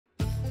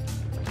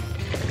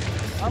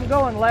I'm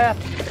going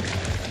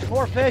left.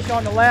 More fish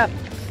on the left.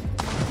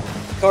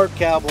 Carp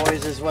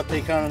cowboys is what they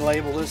kind of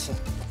label us.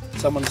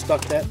 Someone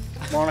stuck that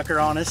moniker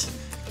on us.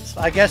 So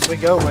I guess we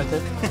go with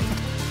it.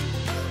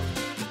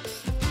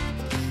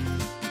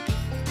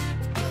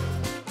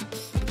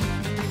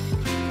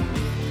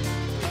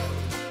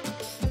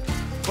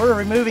 We're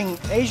removing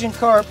Asian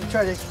carp to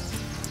try to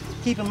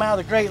keep them out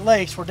of the Great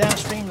Lakes. We're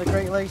downstream of the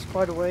Great Lakes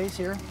quite a ways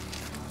here.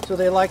 So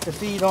they like to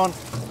feed on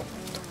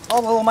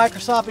all the little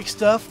microscopic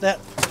stuff that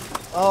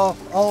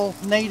all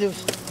native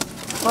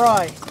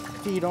fry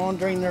feed on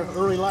during their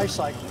early life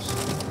cycles.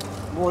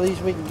 The more of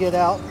these we can get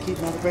out and keep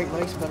them out of the Great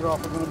Lakes, the better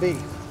off we're going to be.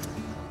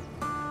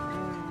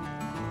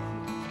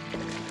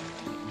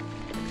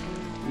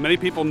 Many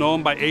people know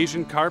them by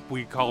Asian carp.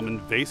 We call them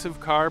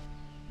invasive carp.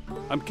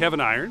 I'm Kevin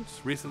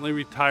Irons, recently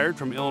retired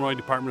from Illinois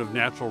Department of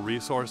Natural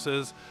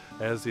Resources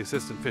as the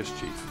Assistant Fish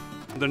Chief.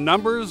 The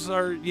numbers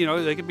are,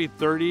 they could be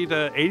 30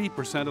 to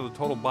 80% of the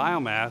total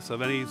biomass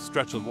of any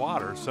stretch of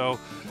water. So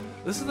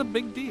this is a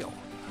big deal.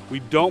 We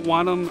don't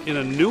want them in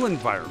a new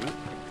environment.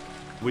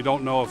 We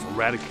don't know if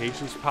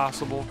eradication is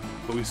possible,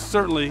 but we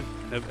certainly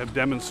have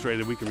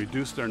demonstrated we can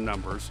reduce their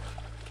numbers.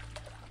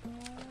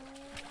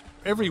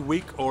 Every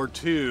week or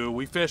two,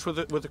 we fish with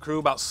the crew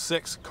about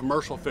 6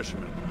 commercial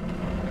fishermen.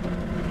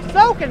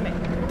 Soaking me!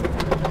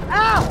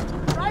 Ow!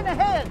 Right in the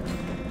head!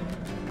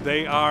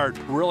 They are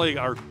really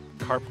our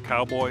carp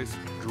cowboys,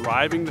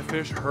 driving the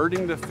fish,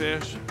 herding the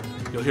fish.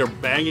 You'll hear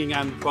banging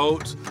on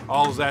boats.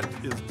 All of that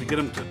is to get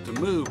them to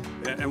move.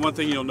 And one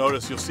thing you'll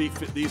notice, you'll see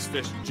these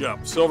fish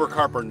jump. Silver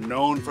carp are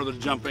known for the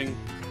jumping.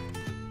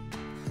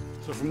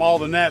 So from all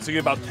the nets, you get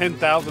about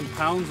 10,000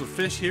 pounds of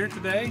fish here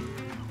today.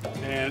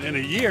 And in a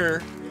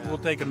year, we'll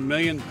take 1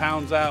 million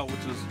pounds out,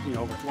 which is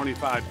over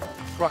 25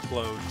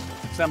 truckloads,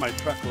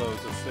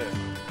 semi-truckloads of fish.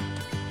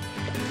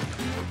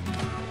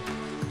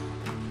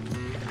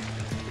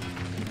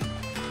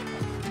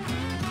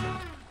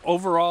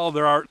 Overall,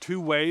 there are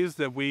 2 ways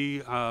that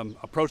we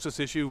approach this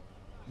issue.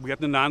 We have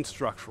the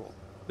non-structural.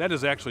 That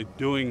is actually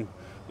doing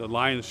the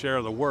lion's share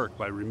of the work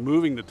by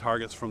removing the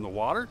targets from the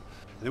water.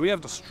 And then we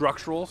have the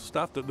structural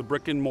stuff, the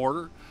brick and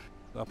mortar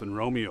up in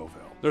Romeoville.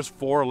 There's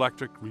 4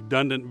 electric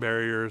redundant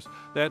barriers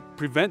that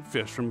prevent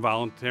fish from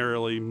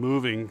voluntarily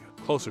moving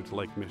closer to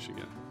Lake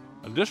Michigan.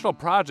 An additional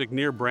project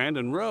near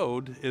Brandon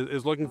Road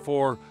is looking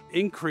for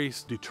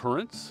increased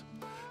deterrence.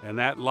 And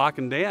that lock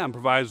and dam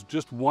provides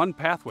just one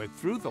pathway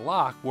through the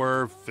lock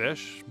where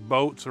fish,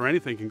 boats, or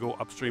anything can go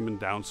upstream and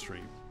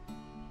downstream.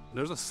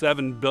 There's a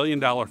 $7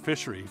 billion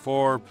fishery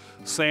for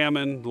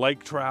salmon,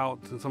 lake trout,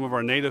 and some of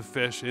our native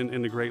fish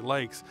in the Great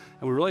Lakes.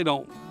 And we really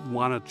don't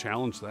want to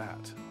challenge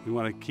that. We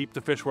want to keep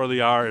the fish where they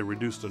are and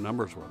reduce the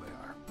numbers where they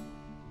are.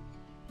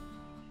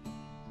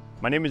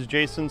 My name is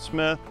Jason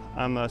Smith.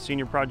 I'm a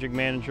Senior Project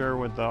Manager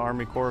with the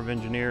Army Corps of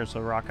Engineers,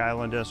 the Rock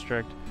Island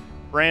District.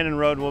 Brandon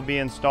Road will be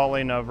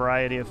installing a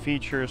variety of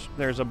features.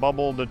 There's a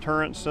bubble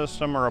deterrent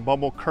system or a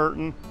bubble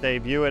curtain. They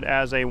view it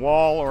as a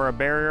wall or a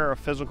barrier, a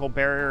physical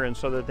barrier, and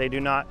so that they do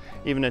not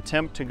even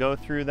attempt to go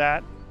through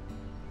that.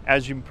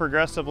 As you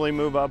progressively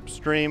move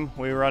upstream,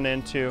 we run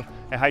into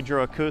a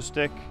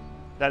hydroacoustic,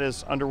 that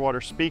is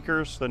underwater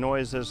speakers. The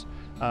noise is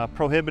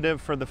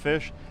prohibitive for the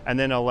fish, and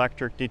then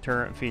electric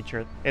deterrent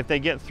feature. If they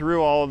get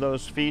through all of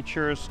those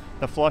features,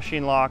 the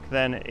flushing lock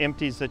then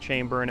empties the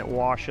chamber and it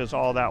washes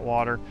all that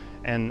water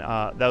and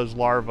those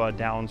larvae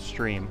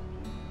downstream.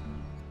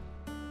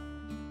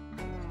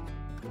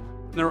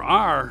 There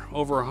are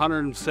over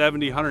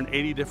 170,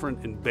 180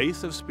 different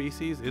invasive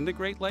species in the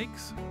Great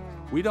Lakes.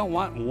 We don't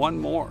want one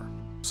more.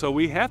 So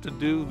we have to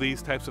do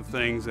these types of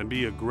things and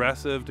be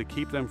aggressive to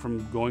keep them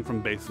from going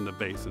from basin to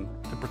basin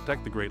to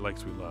protect the Great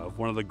Lakes we love,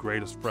 one of the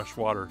greatest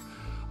freshwater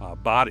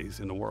bodies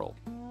in the world.